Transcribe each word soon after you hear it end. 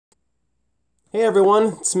Hey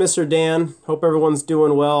everyone, it's Mr. Dan. Hope everyone's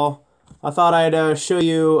doing well. I thought I'd show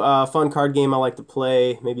you a fun card game I like to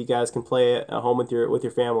play. Maybe you guys can play it at home with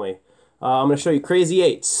your family. I'm going to show you Crazy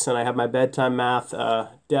 8's, and I have my bedtime math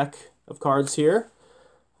deck of cards here.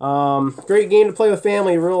 Great game to play with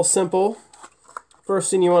family, real simple. First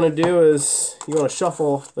thing you want to do is you want to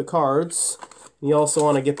shuffle the cards. You also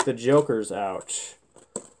want to get the jokers out.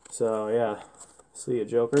 So yeah, see you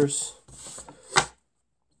jokers.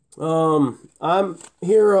 I'm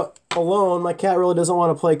here alone. My cat really doesn't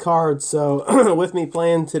want to play cards, so with me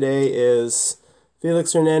playing today is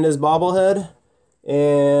Felix Hernandez Bobblehead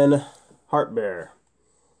and Heart Bear.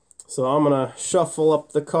 So I'm gonna shuffle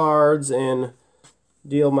up the cards and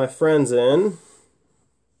deal my friends in.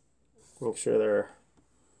 Make sure they're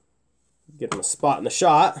getting a spot in the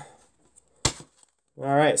shot.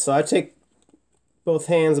 Alright, so I take both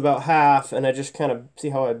hands about half and I just kind of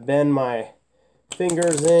see how I bend my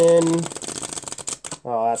fingers in.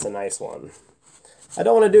 Oh, that's a nice one. I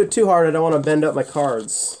don't want to do it too hard. I don't want to bend up my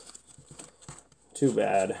cards too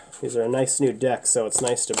bad. These are a nice new deck, so it's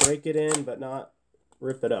nice to break it in but not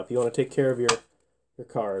rip it up. You want to take care of your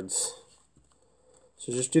cards.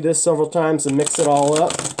 So just do this several times and mix it all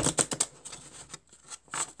up.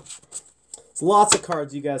 There's lots of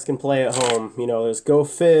cards you guys can play at home. You know, there's Go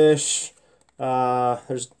Fish.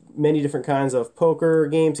 There's many different kinds of poker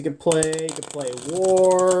games you could play. You could play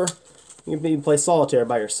War. You can even play Solitaire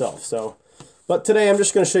by yourself. But today I'm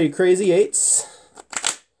just going to show you Crazy 8's.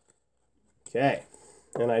 Okay.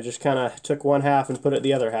 And I just kind of took one half and put it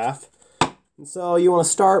the other half. And so you want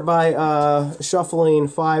to start by shuffling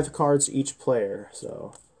 5 cards to each player.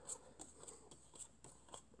 So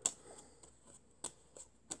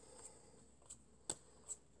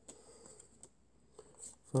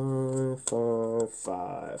 5, 5,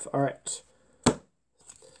 5. All right.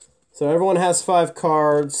 So everyone has 5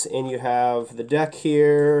 cards, and you have the deck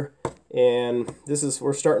here, and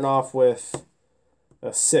we're starting off with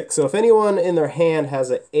a 6. So if anyone in their hand has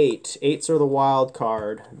an 8, 8's are the wild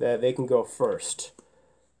card that they can go first.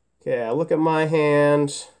 Okay, I look at my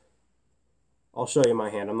hand. I'll show you my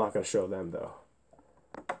hand. I'm not going to show them though.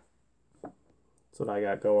 That's what I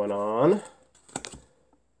got going on.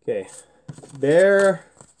 Okay, Bear.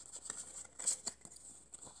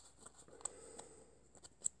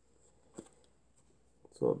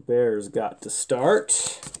 So Bear's got to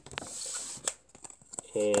start.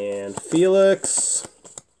 And Felix.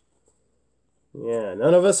 Yeah,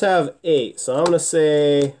 none of us have 8. So I'm going to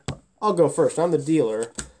say, I'll go first. I'm the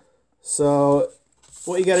dealer. So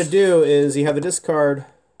what you got to do is you have the discard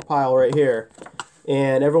pile right here.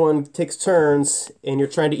 And everyone takes turns. And you're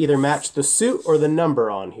trying to either match the suit or the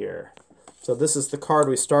number on here. So this is the card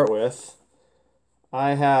we start with.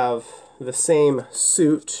 I have the same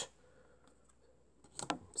suit.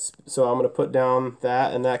 So I'm going to put down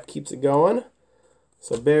that, and that keeps it going.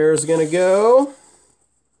 So Bear's going to go.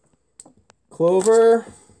 Clover,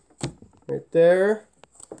 right there.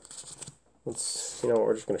 You know what,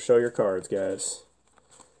 we're just going to show your cards, guys.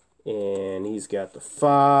 And he's got the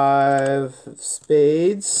 5 of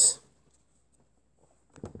spades.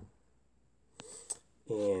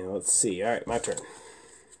 And let's see. All right, my turn.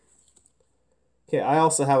 Okay, I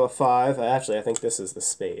also have a 5. Actually, I think this is the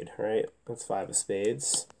spade, right? That's 5 of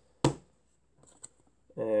spades.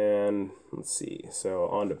 And let's see. So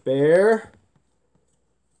on to Bear.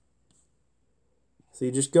 So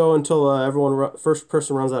you just go until first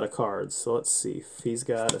person runs out of cards. So let's see. If he's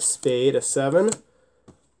got a spade, a 7.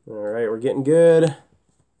 All right, we're getting good.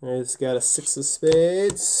 He's got a 6 of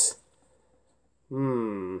spades.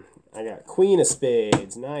 I got Queen of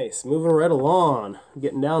spades. Nice. Moving right along.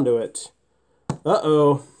 Getting down to it.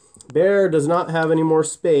 Uh-oh. Bear does not have any more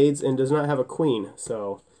spades and does not have a queen.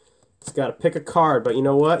 So he's got to pick a card. But you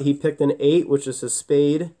know what? He picked an 8, which is his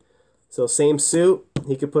spade. So same suit.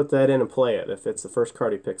 He could put that in and play it if it's the first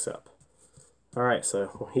card he picks up. All right,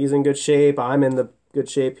 so he's in good shape. I'm in the good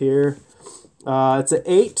shape here. It's an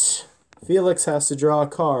 8. Felix has to draw a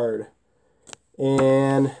card.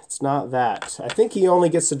 And it's not that. I think he only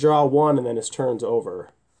gets to draw 1 and then his turn's over.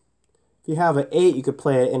 If you have an 8, you could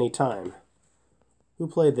play it any time. Who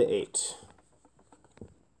played the 8?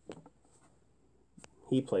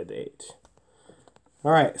 He played the 8.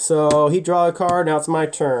 Alright, so he draw a card. Now it's my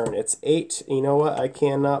turn. It's 8. You know what? I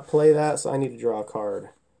cannot play that, so I need to draw a card.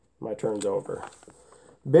 My turn's over.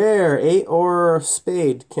 Bear, 8 or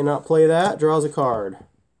spade. Cannot play that. Draws a card.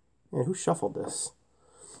 And who shuffled this?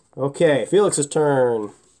 Okay, Felix's turn.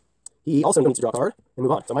 He also needs to draw a card and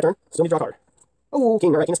move on. So my turn. Still need to draw a card. Oh,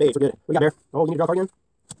 king. Alright, king of spades. We're good. We got Bear. Oh, you need to draw a card again?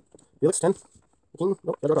 Felix, 10. King.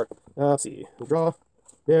 Nope, gotta draw a card. Let's see. Draw.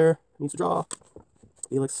 Bear needs to draw.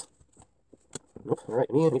 Felix. Nope. All right,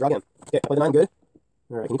 me draw again. Okay, I play the 9, good.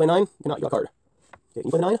 All right, can you play 9? You cannot, you got a card. Okay, can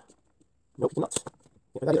you play the 9? Nope, you cannot.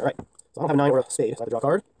 Can't play that either. All right, so I don't have a 9 or a spade, so I have to draw a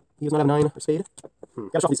card. He does not have 9 or spade. Gotta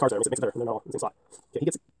shuffle these cards there, it makes it better, and then all in the same slot. Okay, he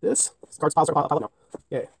gets this. This card's pile up now.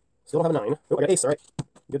 Okay, still don't have a 9. Oh, I got ace, all right.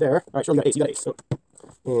 Good there. All right, sure, you got ace, you got ace. Oh.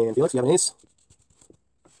 And Felix, you have an ace?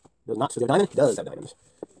 Does not. Does he have a diamond? He does have a diamond.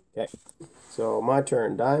 Okay, so my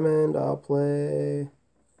turn. Diamond, I'll play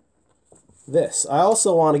this. I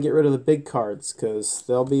also want to get rid of the big cards because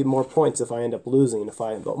there'll be more points if I end up losing. If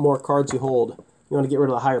I the more cards you hold, you want to get rid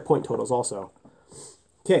of the higher point totals also.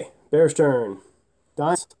 Okay, Bear's turn.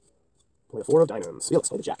 Dice. Play the 4 of diamonds. Felix,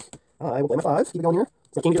 play the jack. I will play my 5. Keep it going here.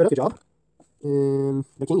 So king to get rid of. Good job. And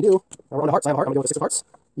the king you do. Now we're on to hearts. I have a heart. I'm going to go with the 6 of hearts.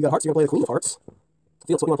 You got hearts. You're going to play the queen of hearts.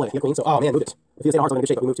 Felix, what do you want to play? You have queen. So, oh man, moved it. If you stay on hearts, I'm in good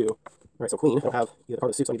shape. But we move to. Alright, so queen. I don't have either card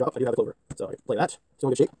of suits on you drop. I do have a clover. So I play that. Still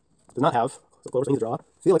in good shape. Does not have. So clover, so I need to draw.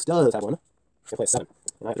 Felix does have one. I play a 7.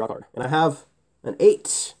 And I have to draw a card. And I have an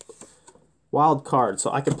 8 wild card.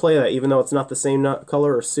 So I can play that even though it's not the same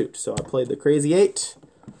color or suit. So I played the crazy 8.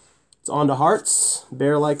 It's on to hearts.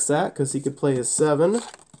 Bear likes that because he could play his 7.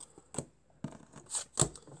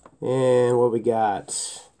 And what we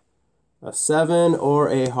got? A 7 or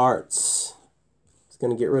a hearts. He's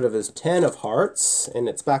going to get rid of his 10 of hearts. And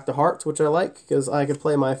it's back to hearts, which I like because I can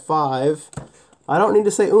play my 5. I don't need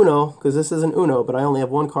to say Uno because this isn't Uno, but I only have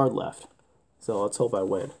 1 card left. So let's hope I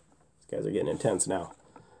win. These guys are getting intense now.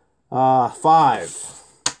 5.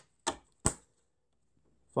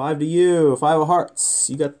 5 to you. 5 of hearts.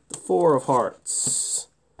 You got the 4 of hearts.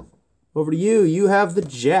 Over to you. You have the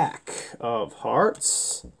jack of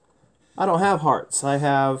hearts. I don't have hearts. I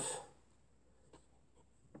have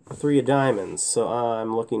 3 of diamonds. So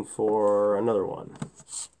I'm looking for another one.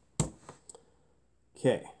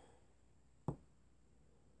 Okay.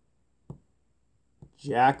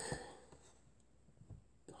 Jack.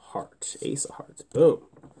 Heart. Ace of hearts. Boom.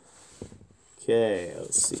 Okay,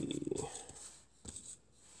 let's see.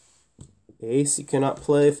 Ace he cannot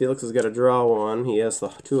play. Felix has got to draw one. He has the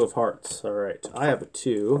 2 of hearts. Alright, I have a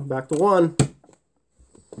 2. Back to 1.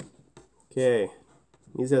 Okay.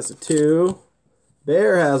 He has a 2.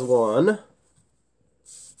 Bear has 1.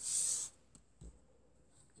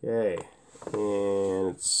 Okay.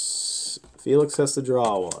 And it's Felix has to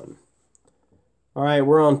draw one. Alright,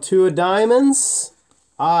 we're on 2 of diamonds.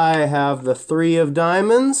 I have the 3 of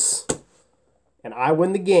diamonds. And I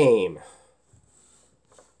win the game.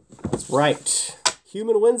 That's right.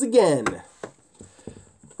 Human wins again.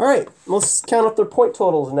 Alright, let's count up their point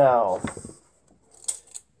totals now.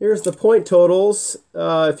 Here's the point totals.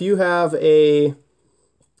 If you have a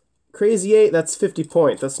crazy 8, that's 50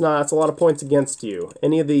 points. That's a lot of points against you.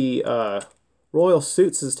 Any of the royal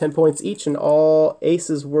suits is 10 points each, and all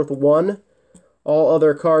aces worth 1. All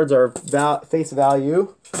other cards are face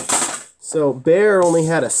value. So Bear only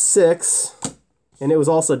had a 6. And it was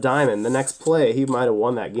also diamond. The next play, he might have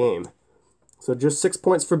won that game. So just 6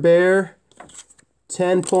 points for Bear.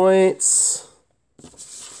 10 points.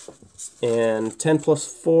 And 10 plus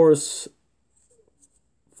 4 is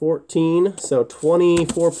 14. So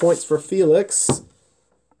 24 points for Felix.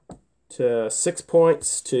 To 6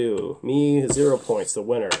 points to me, 0 points, the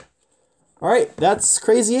winner. Alright, that's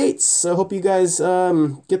Crazy 8's. So I hope you guys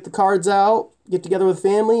get the cards out, get together with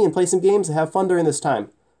family, and play some games and have fun during this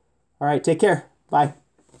time. Alright, take care. Bye.